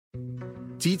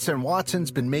Dietz and Watson's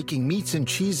been making meats and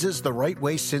cheeses the right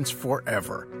way since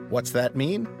forever. What's that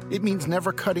mean? It means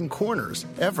never cutting corners,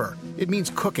 ever. It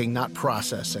means cooking, not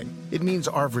processing. It means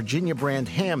our Virginia brand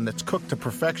ham that's cooked to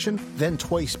perfection, then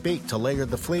twice baked to layer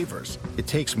the flavors. It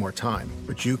takes more time,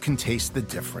 but you can taste the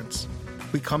difference.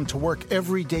 We come to work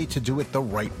every day to do it the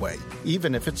right way,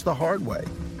 even if it's the hard way.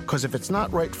 Because if it's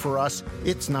not right for us,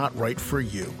 it's not right for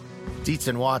you. Dietz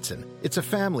and Watson, it's a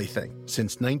family thing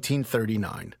since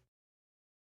 1939.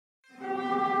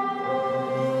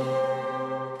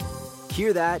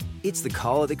 Hear that? It's the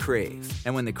call of the Crave.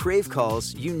 And when the Crave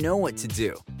calls, you know what to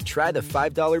do. Try the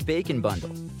 $5 Bacon Bundle,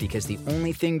 because the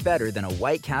only thing better than a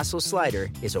White Castle slider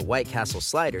is a White Castle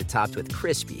slider topped with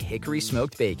crispy hickory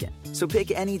smoked bacon. So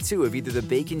pick any two of either the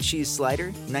Bacon Cheese Slider,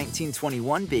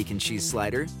 1921 Bacon Cheese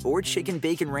Slider, or Chicken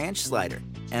Bacon Ranch Slider.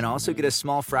 And also get a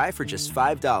small fry for just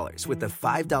 $5 with the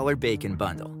 $5 Bacon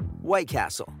Bundle. White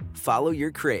Castle. Follow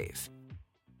your Crave.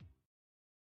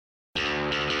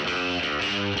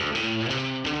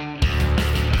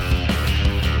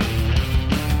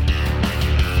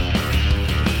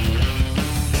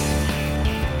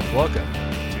 Welcome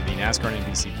to the NASCAR and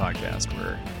NBC podcast,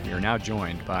 where we are now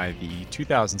joined by the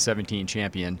 2017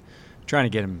 champion, trying to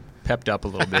get him pepped up a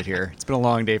little bit here. It's been a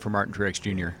long day for Martin Truex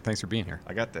Jr. Thanks for being here.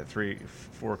 I got that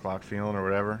 4 o'clock feeling or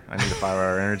whatever. I need a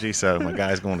 5-hour energy, so my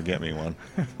guy's going to get me one.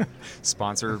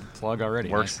 Sponsor plug already.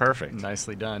 Works perfect.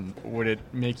 Nicely done. Would it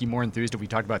make you more enthused if we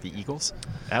talked about the Eagles?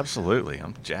 Absolutely.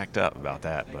 I'm jacked up about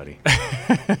that, buddy.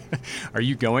 Are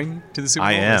you going to the Super Bowl?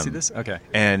 I am. To see this? Okay.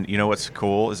 And you know what's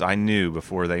cool is I knew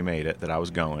before they made it that I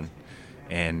was going.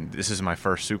 And this is my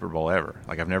first Super Bowl ever.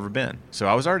 Like, I've never been. So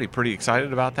I was already pretty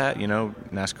excited about that. You know,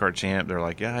 NASCAR champ, they're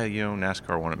like, yeah, you know,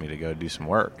 NASCAR wanted me to go do some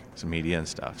work, some media and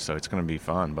stuff. So it's going to be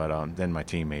fun. But then my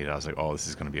team made it. I was like, oh, this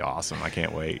is going to be awesome. I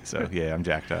can't wait. So, yeah, I'm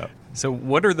jacked up. So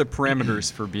what are the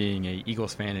parameters for being a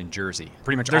Eagles fan in Jersey?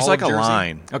 Pretty much there's all like of a Jersey?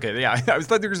 line. Okay, yeah. I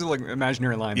thought there was like an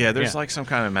imaginary line. Yeah, there's like some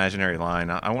kind of imaginary line.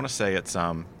 I want to say it's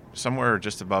somewhere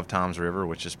just above Toms River,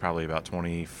 which is probably about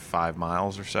 25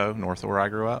 miles or so north of where I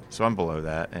grew up. So I'm below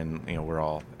that, and you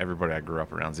know, everybody I grew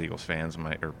up around is Eagles fans,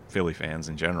 or Philly fans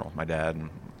in general. My dad and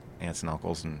aunts and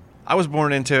uncles, and I was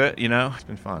born into it. You know, it's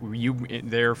been fun. Were you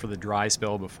there for the dry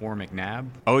spell before McNabb?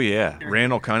 Oh yeah,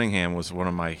 Randall Cunningham was one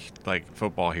of my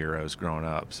football heroes growing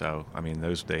up. So I mean,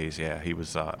 those days, yeah, he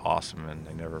was awesome, and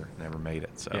they never made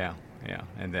it. So yeah. Yeah,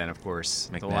 and then, of course,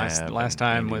 McNabb, the last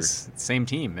time was same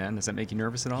team, man. Does that make you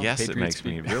nervous at all? Yes, it makes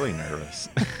me really nervous.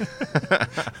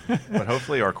 But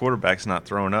hopefully our quarterback's not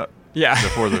throwing up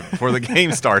before the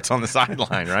game starts on the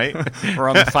sideline, right? Or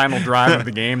on the final drive of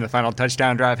the game, the final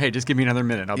touchdown drive. Hey, just give me another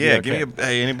minute. I'll be okay.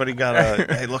 Hey, anybody got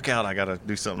a hey, look out, I got to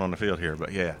do something on the field here.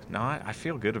 But, yeah, no, I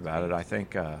feel good about it. I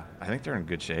think they're in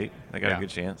good shape. They got a good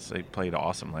chance. They played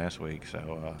awesome last week.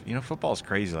 So, you know, football's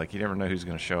crazy. Like, you never know who's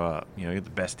going to show up. You know, the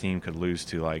best team could lose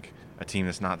to, like, a team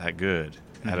that's not that good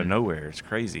out of nowhere. It's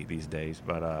crazy these days.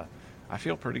 But I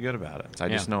feel pretty good about it. I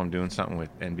just know I'm doing something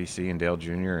with NBC and Dale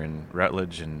Jr. and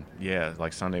Rutledge, and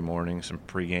like Sunday morning, some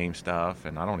pregame stuff,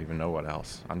 and I don't even know what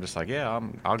else. I'm just like,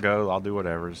 I'll go, I'll do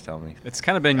whatever. Just tell me. It's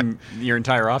kind of been your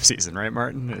entire offseason, right,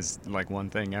 Martin? Is like one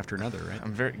thing after another, right?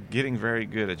 I'm getting very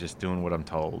good at just doing what I'm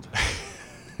told.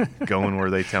 Going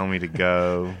where they tell me to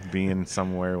go, being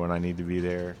somewhere when I need to be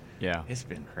there. Yeah. It's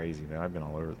been crazy, man. I've been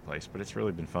all over the place, but it's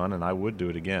really been fun, and I would do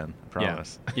it again. I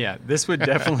promise. Yeah, this would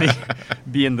definitely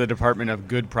be in the department of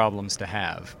good problems to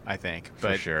have, I think.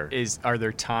 But for sure. Are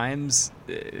there times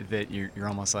that you're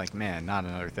almost like, man, not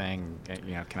another thing?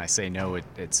 You know, can I say no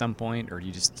at some point, or do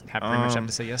you just pretty much have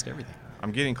to say yes to everything?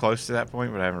 I'm getting close to that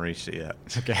point, but I haven't reached it yet.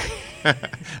 Okay.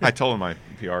 I told my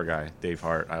PR guy, Dave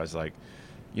Hart, I was like,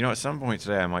 you know, at some point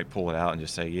today I might pull it out and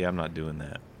just say, yeah, I'm not doing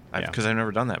that. Because I've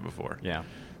never done that before. Yeah.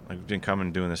 I've been coming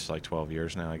and doing this like 12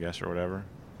 years now, I guess, or whatever.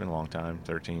 It's been a long time,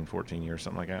 13, 14 years,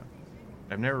 something like that.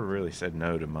 I've never really said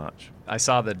no to much. I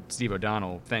saw that Steve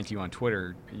O'Donnell thanked you on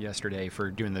Twitter yesterday for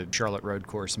doing the Charlotte Road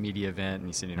Course media event, and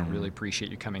he said, really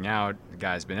appreciate you coming out. The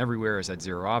guy's been everywhere, has had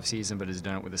zero off-season, but has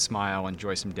done it with a smile.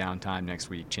 Enjoy some downtime next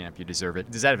week, champ. You deserve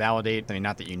it. Does that validate, I mean,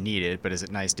 not that you need it, but is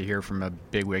it nice to hear from a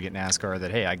bigwig at NASCAR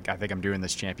that, hey, I think I'm doing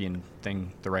this champion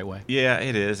thing the right way? Yeah,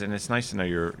 it is, and it's nice to know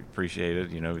you're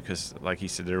appreciated, you know, because like he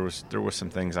said, there was some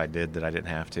things I did that I didn't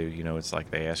have to. You know, it's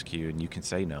like they ask you, and you can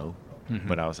say no. Mm-hmm.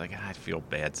 But I was like, I feel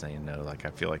bad saying no. Like,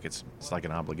 I feel like it's like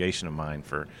an obligation of mine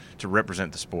to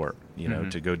represent the sport, you know,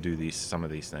 to go do some of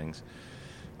these things.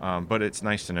 But it's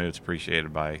nice to know it's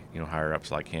appreciated by higher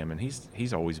ups like him, and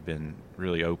he's always been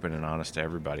really open and honest to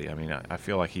everybody. I mean, I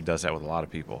feel like he does that with a lot of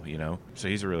people, So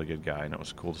he's a really good guy, and it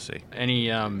was cool to see.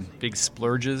 Any big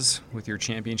splurges with your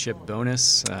championship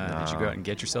bonus? No. Did you go out and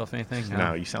get yourself anything?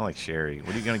 No, you sound like Sherry.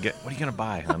 What are you gonna get? What are you gonna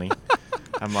buy, honey?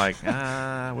 I'm like,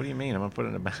 what do you mean? I'm gonna put it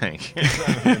in a bank.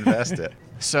 I'm gonna invest it.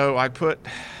 So I put.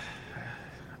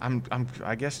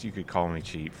 I guess you could call me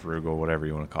cheap, frugal, whatever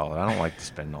you want to call it. I don't like to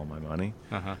spend all my money.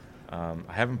 Uh-huh.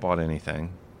 I haven't bought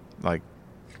anything, like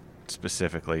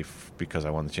specifically because I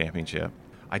won the championship.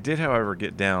 I did, however,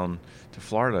 get down to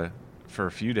Florida for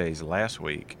a few days last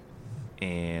week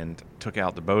and took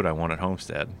out the boat I won at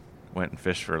Homestead. Went and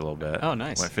fished for a little bit. Oh,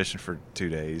 nice. Went fishing for 2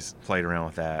 days, played around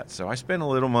with that. So I spent a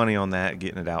little money on that,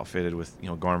 getting it outfitted with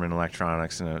Garmin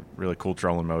electronics and a really cool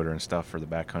trolling motor and stuff for the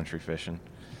backcountry fishing.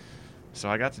 So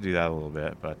I got to do that a little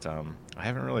bit, but I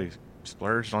haven't really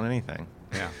splurged on anything.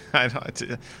 Yeah. I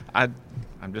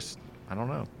don't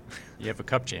know. You have a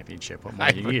cup championship. What more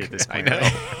do you need at this point? I know.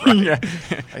 Right?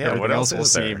 Yeah. What else will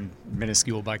is there? seem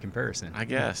minuscule by comparison. I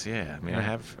guess, yeah. I mean,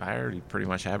 Yeah. I already pretty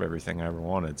much have everything I ever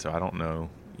wanted, so I don't know.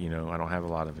 I don't have a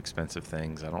lot of expensive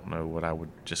things. I don't know what I would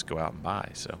just go out and buy.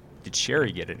 So. Did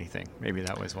Sherry get anything? Maybe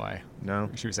that was why.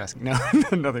 No. She was asking. No,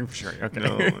 nothing for Sherry.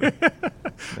 Okay.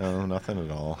 No, nothing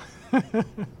at all.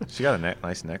 She got a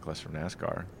nice necklace from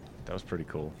NASCAR. That was pretty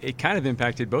cool. It kind of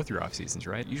impacted both your off seasons,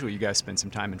 right? Usually you guys spend some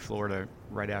time in Florida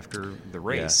right after the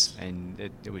race, Yes. and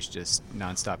it was just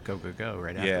nonstop go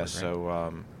right after. Yeah, right?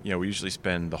 so we usually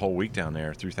spend the whole week down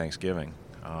there through Thanksgiving,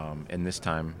 and this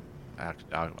time,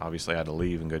 obviously, I had to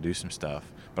leave and go do some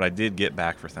stuff. But I did get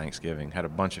back for Thanksgiving. Had a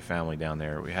bunch of family down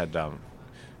there. We had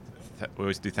we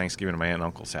always do Thanksgiving at my aunt and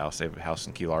uncle's house. They have a house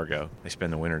in Key Largo. They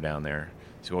spend the winter down there.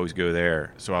 So we always go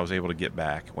there. So I was able to get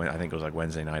back. I think it was like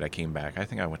Wednesday night I came back. I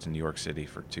think I went to New York City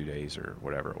for 2 days or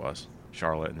whatever it was.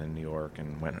 Charlotte and then New York,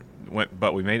 and went.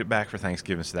 But we made it back for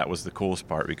Thanksgiving, so that was the coolest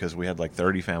part because we had like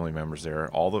 30 family members there.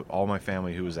 All my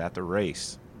family who was at the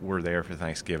race were there for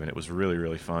Thanksgiving. It was really,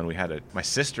 really fun. My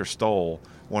sister stole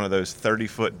one of those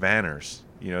 30-foot banners.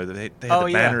 They had the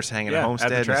banners hanging at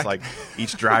Homestead. At the It's like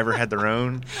each driver had their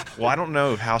own. Well, I don't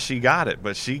know how she got it,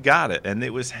 but she got it. And it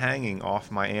was hanging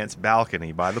off my aunt's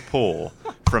balcony by the pool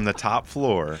from the top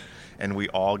floor. And we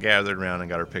all gathered around and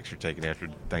got our picture taken after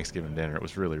Thanksgiving dinner. It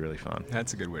was really, really fun.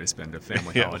 That's a good way to spend a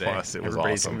family Yeah, holiday. it was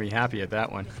Everybody's awesome. going to be happy at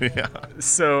that one. Yeah.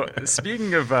 So,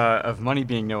 speaking of money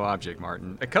being no object,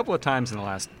 Martin, a couple of times in the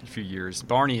last few years,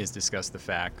 Barney has discussed the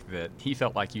fact that he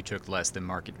felt like you took less than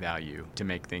market value to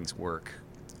make things work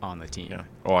on the team. Yeah.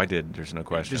 Oh, I did. There's no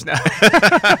question.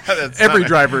 Every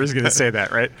driver is going to say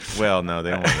that, right? Well, no, they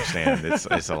don't understand.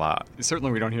 It's a lot.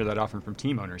 Certainly we don't hear that often from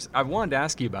team owners. I wanted to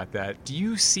ask you about that. Do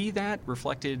you see that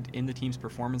reflected in the team's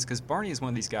performance? Because Barney is one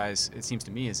of these guys, it seems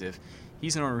to me, as if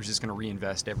he's an owner who's just going to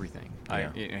reinvest everything.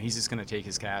 Yeah. He's just going to take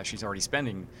his cash. He's already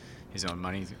spending his own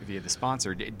money via the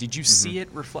sponsor. Did you see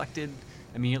it reflected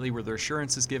immediately? Were there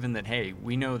assurances given that, hey,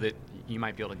 we know that you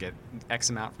might be able to get X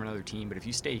amount from another team, but if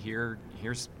you stay here,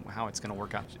 here's how it's going to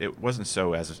work out? It wasn't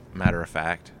so as a matter of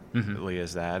fact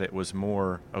as that. It was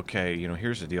more, okay,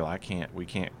 here's the deal. We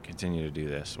can't continue to do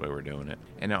this the way we're doing it.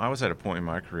 And I was at a point in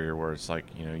my career where it's like,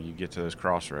 you get to those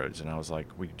crossroads, and I was like,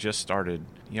 we just started,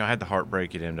 I had the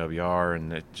heartbreak at MWR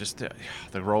and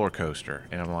the roller coaster.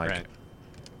 And I'm like, Right.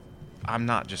 I'm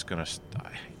not just going to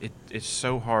it's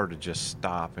so hard to just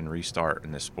stop and restart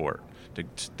in this sport. To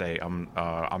stay, I'm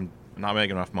not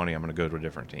making enough money, I'm going to go to a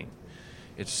different team.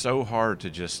 It's so hard to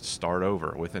just start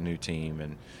over with a new team,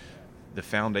 and the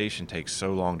foundation takes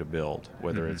so long to build,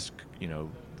 whether it's,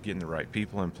 getting the right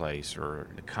people in place, or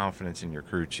the confidence in your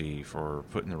crew chief, or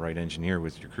putting the right engineer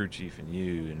with your crew chief and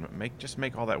you, and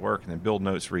make all that work, and then build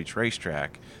notes for each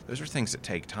racetrack. Those are things that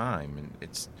take time,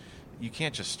 and you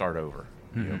can't just start over.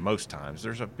 Most times.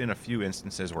 There's been a few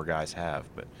instances where guys have,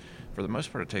 but for the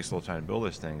most part, it takes a little time to build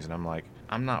those things. And I'm like,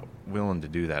 I'm not willing to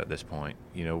do that at this point.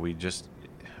 We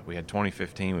had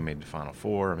 2015, we made the Final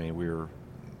Four. I mean,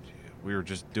 we were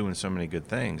just doing so many good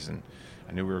things, and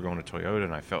I knew we were going to Toyota,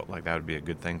 and I felt like that would be a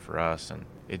good thing for us. And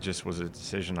it just was a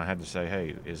decision I had to say,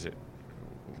 hey,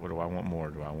 what do I want more?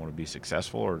 Do I want to be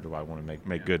successful, or do I want to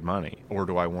make good money? Or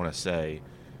do I want to say,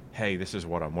 hey, this is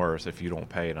what I'm worth. If you don't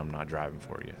pay it, I'm not driving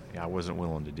for you. I wasn't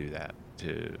willing to do that,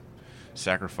 to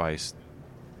sacrifice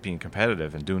being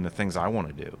competitive and doing the things I want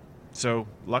to do. So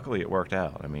luckily it worked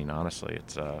out. I mean, honestly,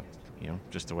 it's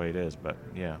just the way it is. But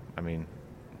yeah, I mean,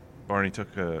 Barney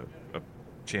took a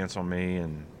chance on me,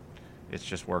 and it's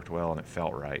just worked well, and it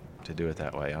felt right to do it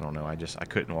that way. I don't know. I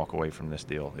couldn't walk away from this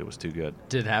deal. It was too good.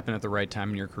 Did it happen at the right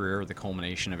time in your career, the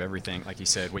culmination of everything? Like you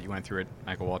said, what you went through at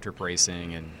Michael Waltrip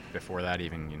Racing, and before that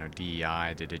even,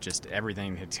 DEI, did it just,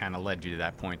 everything had kind of led you to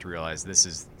that point to realize this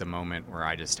is the moment where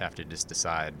I just have to just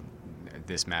decide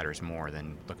this matters more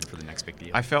than looking for the next big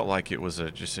deal? I felt like it was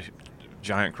just a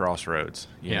giant crossroads,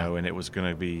 you know, and it was going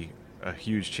to be a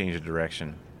huge change of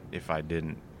direction if I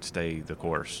didn't stay the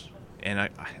course. And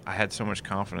I had so much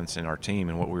confidence in our team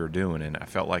and what we were doing, and I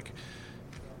felt like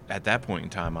at that point in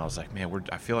time I was like, man,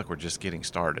 I feel like we're just getting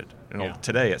started.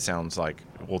 Today it sounds like,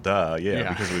 well, duh,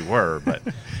 because we were. But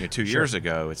 2 years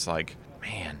ago, it's like,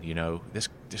 man, this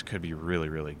could be really,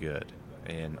 really good.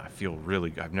 And I feel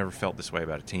I've never felt this way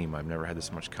about a team. I've never had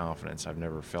this much confidence. I've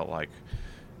never felt like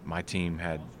my team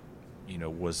had,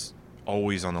 was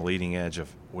always on the leading edge of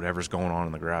whatever's going on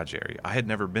in the garage area. I had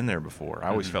never been there before. I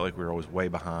always felt like we were always way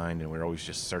behind, and we were always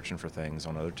just searching for things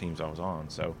on other teams I was on.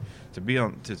 So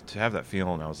to have that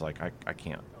feeling, I was like, I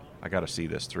can't. I got to see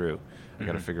this through. I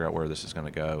got to figure out where this is going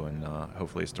to go, and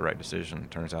hopefully it's the right decision.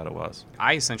 It turns out it was.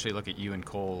 I essentially look at you and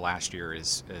Cole last year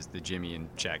as the Jimmy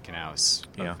and Chad Knaus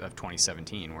of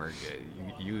 2017, where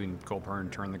you and Cole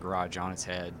Pearn turned the garage on its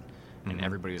head. And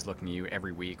everybody was looking at you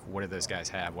every week. What do those guys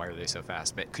have? Why are they so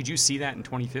fast? But could you see that in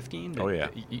 2015? Oh yeah.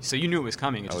 So you knew it was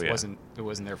coming. It just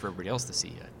wasn't there for everybody else to see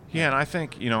yet. Yeah, and I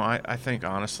think I think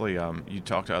honestly, you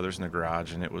talk to others in the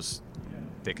garage, and it was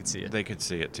they could see it. They could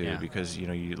see it too, because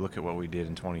you look at what we did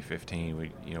in 2015.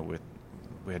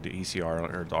 We had the ECR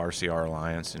or the RCR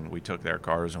Alliance, and we took their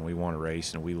cars and we won a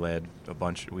race, and we led a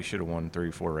bunch. We should have won 3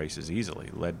 or 4 races easily.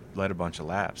 Led a bunch of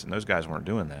laps, and those guys weren't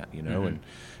doing that, and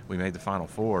we made the Final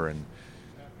Four, and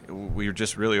we were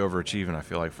just really overachieving, I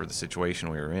feel like, for the situation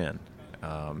we were in.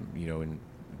 And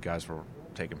guys were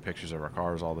taking pictures of our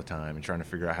cars all the time and trying to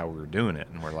figure out how we were doing it,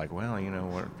 and we're like, well,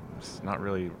 it's not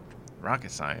really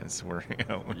rocket science. We're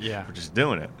just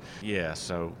doing it. Yeah.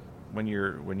 So when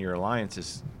your alliance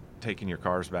is taking your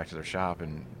cars back to their shop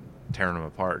and tearing them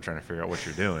apart, trying to figure out what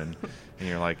you're doing, and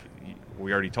you're like,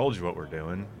 we already told you what we're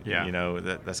doing.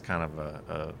 That's kind of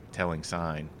a telling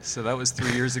sign. So that was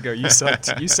 3 years ago. You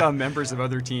saw members of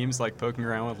other teams like poking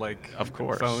around with of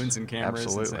course, phones and cameras.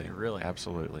 Absolutely, and saying, really,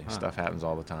 absolutely. Huh. Stuff happens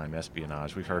all the time.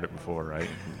 Espionage. We've heard it before, right?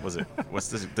 What's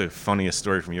the funniest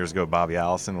story from years ago? Bobby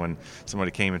Allison, when somebody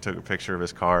came and took a picture of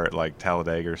his car at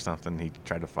Talladega or something, he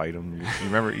tried to fight him. You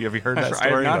remember? Have you heard that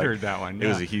story? I have not heard that one. It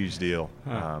was a huge deal.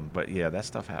 Huh. But yeah, that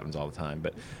stuff happens all the time.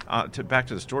 But back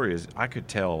to the story is, I could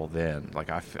tell then.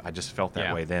 I just felt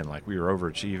that way then. Like, we were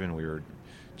overachieving. We were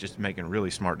just making really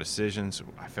smart decisions.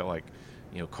 I felt like,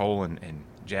 Cole and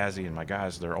Jazzy and my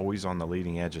guys, they're always on the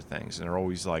leading edge of things, and they're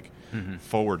always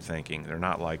forward thinking. They're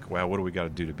not like, well, what do we got to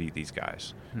do to beat these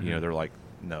guys? They're like,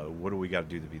 no, what do we got to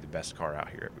do to be the best car out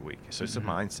here every week? So it's a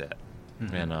mindset.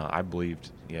 And I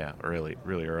believed, really,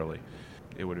 really early.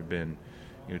 It would have been,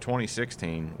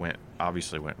 2016 went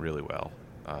really well.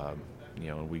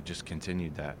 And we just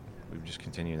continued that. We've just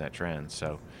continued that trend.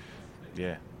 So,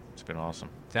 yeah, it's been awesome.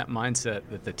 That mindset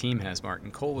that the team has,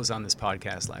 Martin. Cole was on this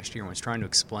podcast last year and was trying to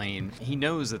explain. He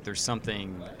knows that there's some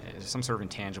sort of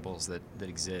intangibles that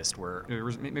exist where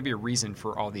there's maybe a reason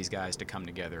for all these guys to come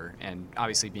together. And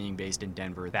obviously, being based in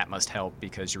Denver, that must help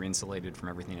because you're insulated from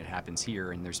everything that happens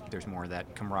here, and there's more of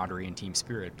that camaraderie and team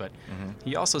spirit. But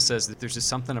he also says that there's just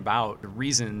something about the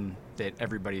reason that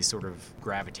everybody sort of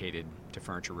gravitated to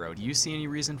Furniture Row. Do you see any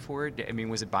reason for it? I mean,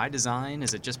 was it by design?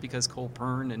 Is it just because Cole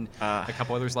Pearn and a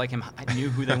couple others like him knew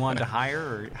who they wanted to hire,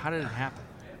 or how did it happen?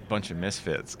 Bunch of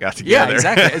misfits got together. Yeah,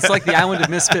 exactly. It's like the island of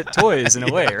misfit toys in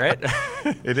a way, right?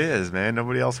 It is, man.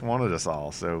 Nobody else wanted us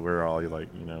all, so we're all like,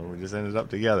 we just ended up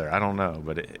together. I don't know,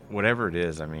 but whatever it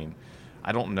is, I mean,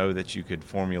 I don't know that you could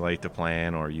formulate the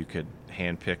plan or you could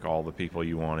handpick all the people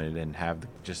you wanted and have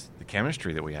just the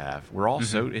chemistry that we have. We're all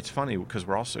it's funny because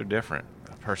we're all so different.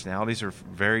 Our personalities are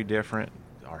very different.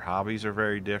 Our hobbies are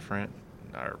very different.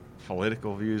 Our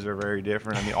political views are very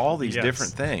different. I mean, all these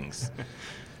different things.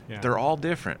 They're all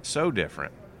different, so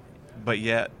different. But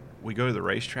yet, we go to the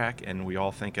racetrack and we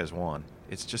all think as one.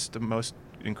 It's just the most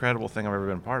incredible thing I've ever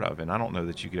been a part of, and I don't know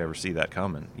that you could ever see that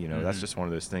coming. That's just one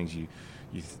of those things you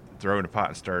throw in a pot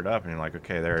and stir it up, and you're like,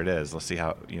 okay, there it is. Let's see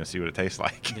how see what it tastes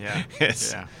like.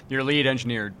 Yeah. Your lead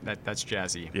engineer, that's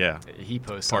Jazzy. Yeah. He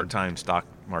posts part-time stock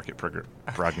market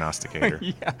prognosticator.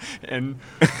 Yeah, and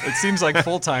it seems like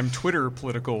full-time Twitter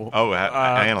political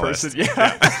analyst. Person.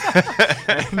 Yeah.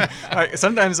 And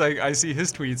sometimes I see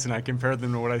his tweets and I compare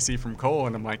them to what I see from Cole,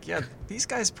 and I'm like, yeah, these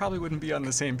guys probably wouldn't be on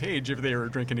the same page if they were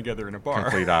drinking together in a bar.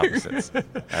 Complete opposites.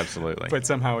 Absolutely. But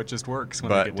somehow it just works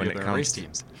when they get together in race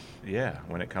teams. Yeah,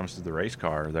 when it comes to the race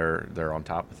car, they're on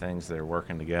top of things. They're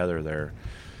working together. They're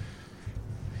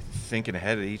thinking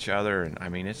ahead of each other, and I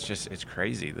mean, it's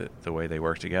crazy the way they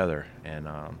work together. And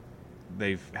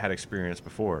they've had experience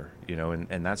before,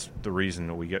 and that's the reason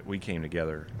that we came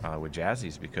together with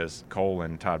Jazzy's, because Cole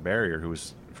and Todd Barrier, who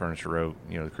was Furniture Row,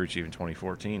 the crew chief in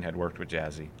 2014, had worked with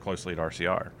Jazzy closely at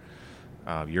RCR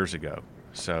years ago.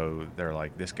 So they're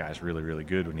like, this guy's really, really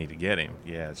good. We need to get him.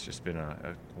 Yeah, it's just been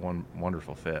a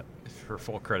wonderful fit. For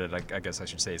full credit, I guess I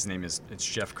should say his name it's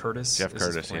Jeff Curtis. Jeff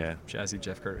Curtis, yeah. Jazzy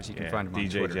Jeff Curtis. You can find him on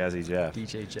DJ Twitter. Jazzy Jeff.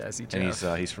 DJ Jazzy Jeff.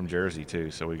 And he's from Jersey,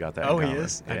 too, so we got that Oh, in he common.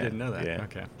 is? Yeah. I didn't know that. Yeah.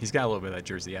 Okay. He's got a little bit of that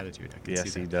Jersey attitude. I can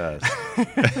Yes, see he that.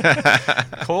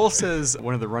 does. Cole says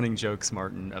one of the running jokes,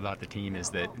 Martin, about the team is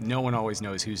that no one always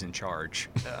knows who's in charge.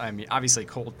 I mean, obviously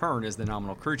Cole Pern is the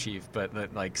nominal crew chief,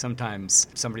 but like sometimes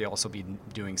somebody also be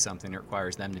doing something that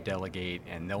requires them to delegate,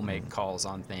 and they'll make calls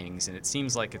on things, and it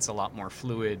seems like it's a lot more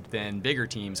fluid than bigger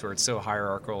teams where it's so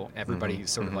hierarchical. Everybody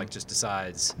sort of like just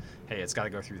decides, hey, it's got to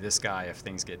go through this guy if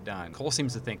things get done. Cole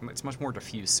seems to think it's much more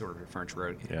diffuse sort of at Furniture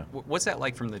Road. Yeah. What's that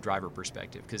like from the driver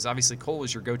perspective? Because obviously Cole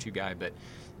is your go-to guy, but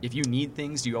if you need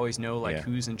things, do you always know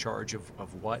who's in charge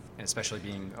of what, and especially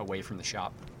being away from the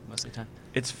shop most of the time?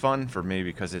 It's fun for me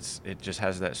because it just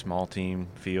has that small team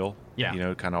feel,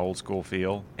 kind of old school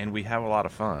feel, and we have a lot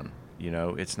of fun.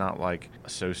 It's not like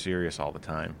so serious all the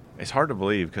time. It's hard to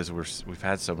believe because we've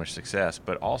had so much success,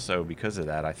 but also because of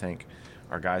that, I think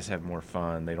our guys have more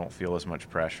fun. They don't feel as much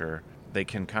pressure. They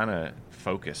can kind of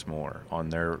focus more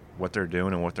on what they're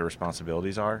doing and what their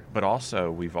responsibilities are. But also,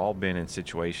 we've all been in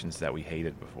situations that we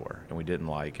hated before and we didn't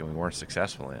like and we weren't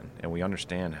successful in. And we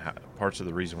understand parts of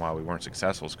the reason why we weren't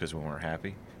successful is because we weren't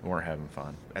happy, we weren't having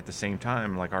fun. At the same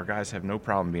time, like, our guys have no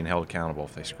problem being held accountable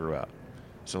if they screw up.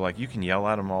 So, like, you can yell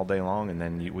at them all day long, and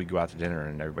then we go out to dinner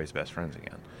and everybody's best friends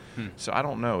again. So I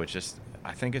don't know. It's just,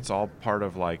 I think it's all part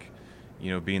of, like,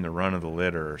 being the run of the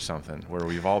litter or something, where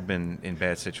we've all been in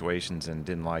bad situations and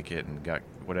didn't like it and got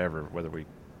whatever, whether we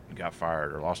got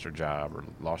fired or lost our job or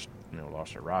lost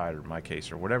our ride, or in my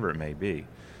case, or whatever it may be.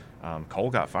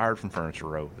 Cole got fired from Furniture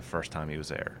Row the first time he was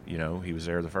there. He was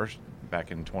there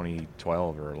back in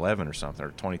 2012 or 11 or something, or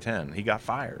 2010. He got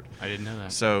fired. I didn't know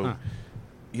that. So,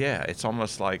 yeah, it's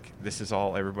almost like this is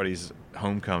all everybody's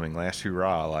homecoming, last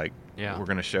hurrah. Like, we're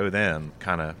going to show them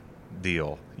kind of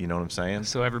deal. You know what I'm saying?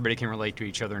 So everybody can relate to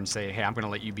each other and say, hey, I'm going to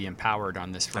let you be empowered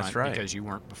on this front because you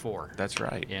weren't before. That's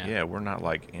right. Yeah, we're not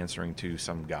like answering to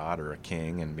some god or a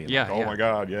king and being my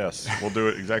God, yes, we'll do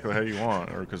it exactly how you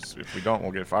want. Or because if we don't,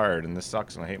 we'll get fired and this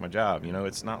sucks and I hate my job.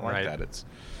 It's not like that. It's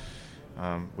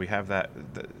we have that.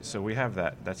 So we have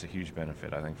that. That's a huge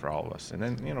benefit, I think, for all of us. And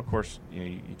then, of course,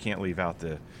 you can't leave out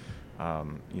the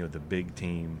the big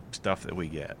team stuff that we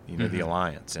get, the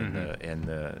alliance and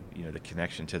the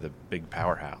connection to the big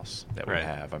powerhouse that we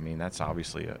have. I mean, that's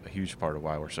obviously a huge part of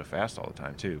why we're so fast all the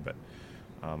time too. But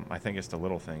I think it's the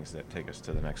little things that take us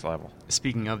to the next level.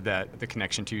 Speaking of that, the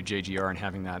connection to JGR and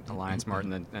having that alliance,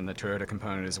 Martin, and the Toyota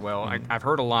component as well, I've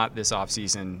heard a lot this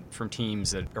offseason from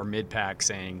teams that are mid-pack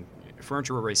saying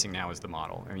Furniture Row Racing now is the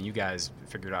model. I mean, you guys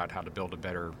figured out how to build a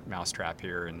better mousetrap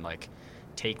here and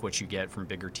take what you get from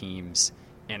bigger teams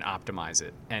and optimize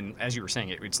it. And as you were saying,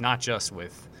 it's not just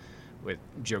with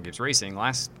Joe Gibbs Racing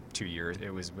last 2 years.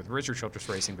 It was with Richard Childress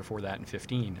Racing before that in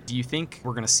 2015. Do you think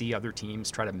we're going to see other teams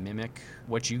try to mimic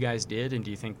what you guys did? And do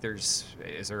you think is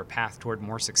there a path toward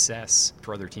more success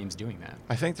for other teams doing that?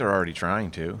 I think they're already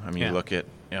trying to. I mean, you look at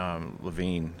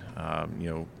Levine,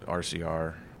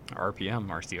 RCR. RPM,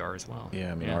 RCR as well.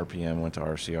 Yeah, I mean, RPM went to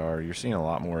RCR. You're seeing a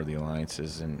lot more of the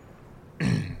alliances, and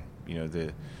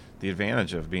the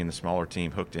advantage of being the smaller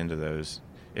team hooked into those,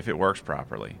 if it works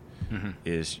properly,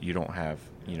 is you don't have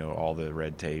all the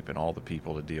red tape and all the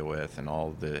people to deal with and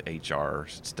all the HR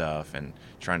stuff and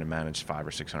trying to manage 500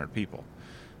 or 600 people.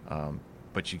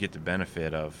 But you get the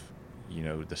benefit of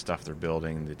the stuff they're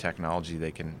building, the technology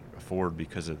they can afford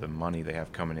because of the money they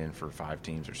have coming in for 5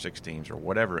 teams or 6 teams or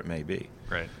whatever it may be.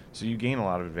 Right. So you gain a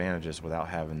lot of advantages without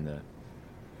having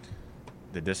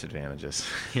the disadvantages,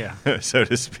 so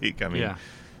to speak. I mean,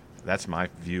 that's my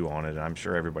view on it. I'm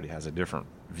sure everybody has a different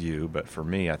view, but for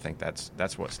me, I think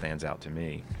that's what stands out to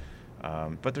me.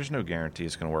 But there's no guarantee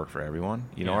it's going to work for everyone.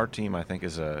 Our team, I think,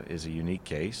 is a unique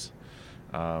case.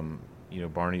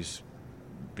 Barney's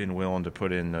been willing to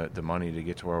put in the money to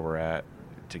get to where we're at,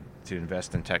 to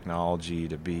invest in technology,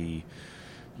 to be,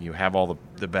 have all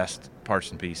the best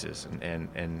parts and pieces.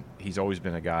 And he's always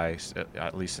been a guy,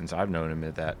 at least since I've known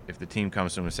him, that if the team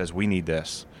comes to him and says, we need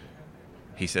this,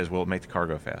 he says, well, make the car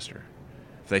go faster.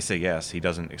 If they say yes, he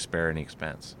doesn't spare any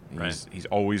expense. He's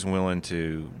always willing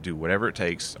to do whatever it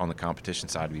takes on the competition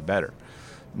side to be better.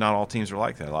 Not all teams are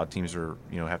like that. A lot of teams are,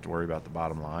 have to worry about the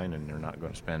bottom line, and they're not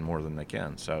going to spend more than they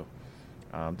can. So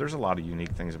there's a lot of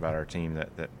unique things about our team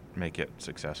that make it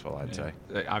successful, I'd say.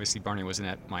 Obviously, Barney wasn't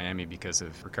at Miami because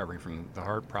of recovering from the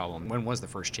heart problem. When was the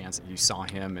first chance that you saw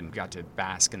him and got to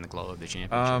bask in the glow of the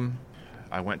championship?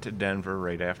 I went to Denver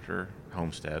right after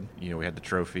Homestead. We had the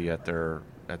trophy at their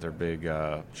big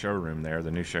showroom there,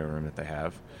 the new showroom that they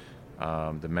have.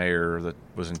 The mayor that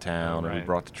was in town, and he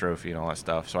brought the trophy and all that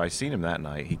stuff. So I seen him that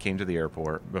night. He came to the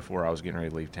airport before I was getting ready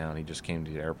to leave town. He just came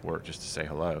to the airport just to say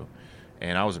hello.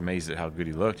 And I was amazed at how good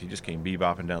he looked. He just came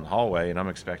bebopping down the hallway, and I'm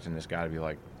expecting this guy to be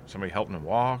like somebody helping him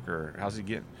walk, or how's he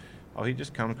getting? Oh, he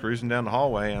just come cruising down the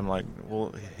hallway. I'm like,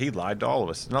 well, he lied to all of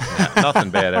us.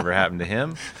 Nothing bad ever happened to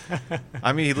him.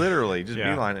 I mean, he literally just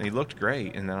beeline, and he looked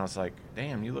great. And then I was like,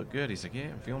 damn, you look good. He's like, yeah,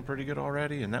 I'm feeling pretty good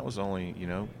already. And that was only,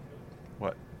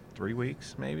 3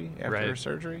 weeks maybe after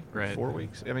surgery, 4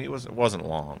 weeks. I mean, it wasn't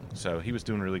long. So he was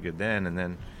doing really good then. And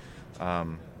then I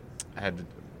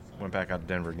went back out to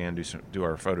Denver again, do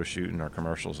our photo shoot and our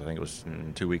commercials. I think it was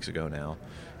 2 weeks ago now.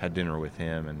 Had dinner with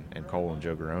him and Cole and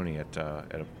Joe Garone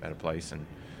at a place, and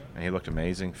he looked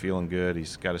amazing, feeling good.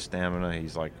 He's got his stamina.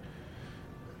 He's like,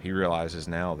 he realizes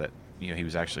now that he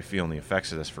was actually feeling the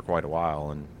effects of this for quite a while,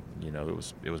 and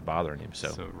it was bothering him.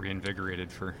 So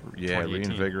reinvigorated for 2018.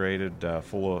 Reinvigorated,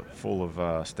 full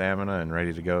of stamina and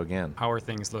ready to go again. How are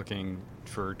things looking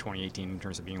for 2018 in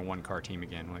terms of being a one-car team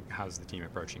again? Like, how's the team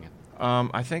approaching it?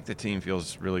 I think the team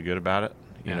feels really good about it.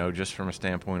 Just from a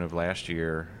standpoint of last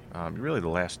year, really the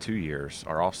last 2 years,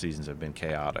 our off seasons have been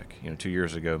chaotic. 2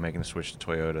 years ago, making the switch to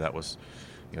Toyota, that was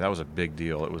a big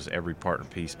deal. It was every part and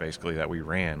piece basically that we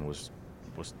ran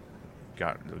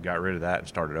got rid of that and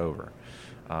started over.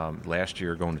 Last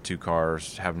year, going to 2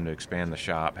 cars, having to expand the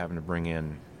shop, having to bring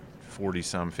in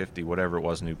 40-some, 50, whatever it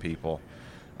was, new people,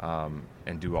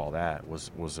 and do all that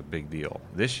was a big deal.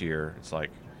 This year, it's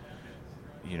like,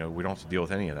 we don't have to deal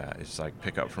with any of that. It's like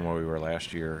pick up from where we were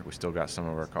last year. We still got some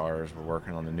of our cars. We're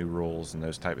working on the new rules and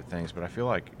those type of things. But I feel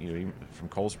like, even from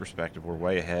Cole's perspective, we're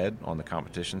way ahead on the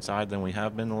competition side than we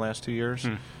have been the last 2 years,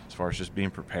 as far as just being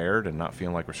prepared and not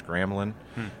feeling like we're scrambling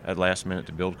at last minute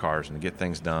to build cars and to get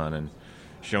things done, and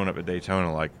showing up at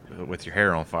Daytona like with your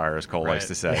hair on fire, as Cole likes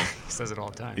to say. He says it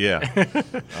all the time.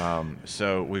 Yeah.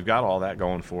 So we've got all that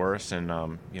going for us,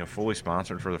 and fully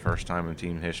sponsored for the first time in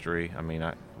team history. I mean,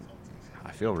 I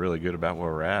feel really good about where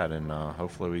we're at, and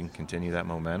hopefully we can continue that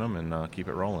momentum and keep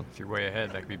it rolling. If you're way ahead,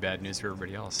 that could be bad news for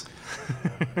everybody else.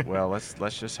 Well,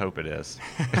 let's just hope it is.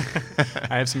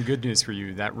 I have some good news for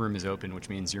you. That room is open, which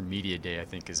means your media day, I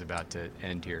think, is about to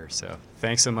end here. So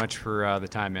thanks so much for the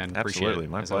time, man. Absolutely, appreciate it.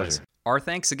 my pleasure. Our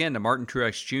thanks again to Martin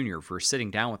Truex Jr. for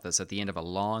sitting down with us at the end of a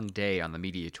long day on the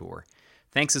media tour.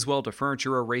 Thanks as well to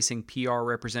Furniture Row Racing PR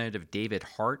representative David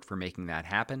Hart for making that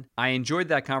happen. I enjoyed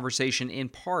that conversation in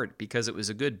part because it was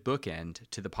a good bookend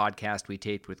to the podcast we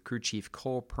taped with crew chief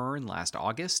Cole Pearn last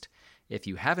August. If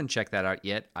you haven't checked that out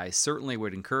yet, I certainly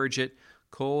would encourage it.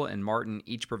 Cole and Martin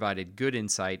each provided good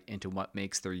insight into what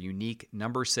makes their unique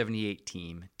number 78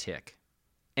 team tick.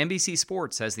 NBC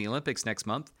Sports has the Olympics next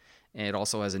month, and it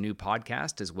also has a new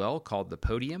podcast as well called The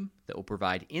Podium that will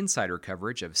provide insider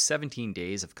coverage of 17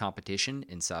 days of competition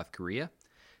in South Korea.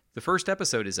 The first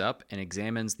episode is up and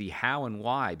examines the how and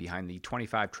why behind the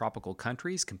 25 tropical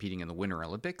countries competing in the Winter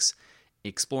Olympics,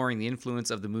 exploring the influence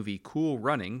of the movie Cool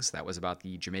Runnings, that was about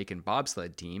the Jamaican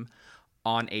bobsled team,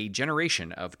 on a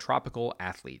generation of tropical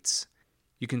athletes.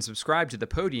 You can subscribe to The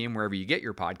Podium wherever you get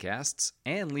your podcasts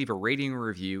and leave a rating or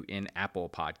review in Apple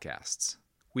Podcasts.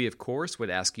 We, of course, would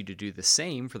ask you to do the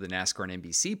same for the NASCAR and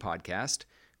NBC podcast,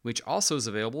 which also is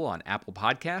available on Apple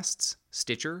Podcasts,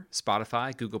 Stitcher,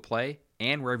 Spotify, Google Play,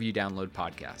 and wherever you download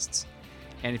podcasts.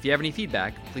 And if you have any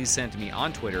feedback, please send it to me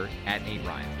on Twitter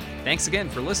 @NateRyan. Thanks again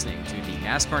for listening to the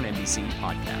NASCAR and NBC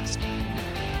podcast.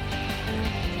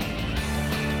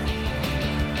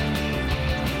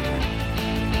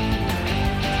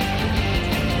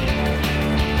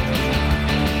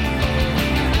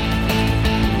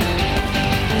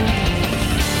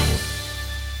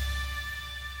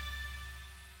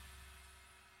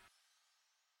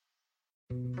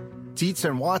 Dietz &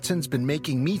 Watson's been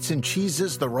making meats and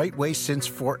cheeses the right way since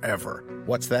forever.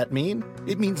 What's that mean?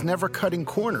 It means never cutting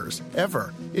corners,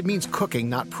 ever. It means cooking,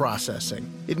 not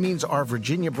processing. It means our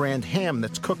Virginia brand ham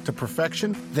that's cooked to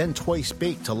perfection, then twice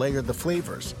baked to layer the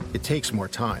flavors. It takes more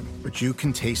time, but you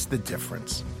can taste the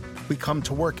difference. We come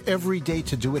to work every day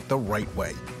to do it the right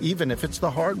way, even if it's the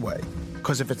hard way.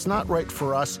 Because if it's not right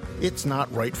for us, it's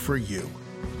not right for you.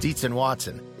 Dietz &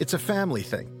 Watson, it's a family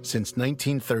thing since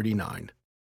 1939.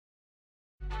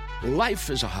 Life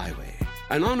is a highway,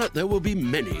 and on it there will be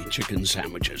many chicken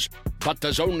sandwiches. But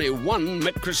there's only one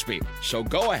McCrispy. So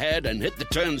go ahead and hit the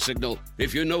turn signal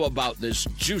if you know about this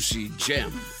juicy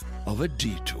gem of a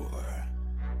detour.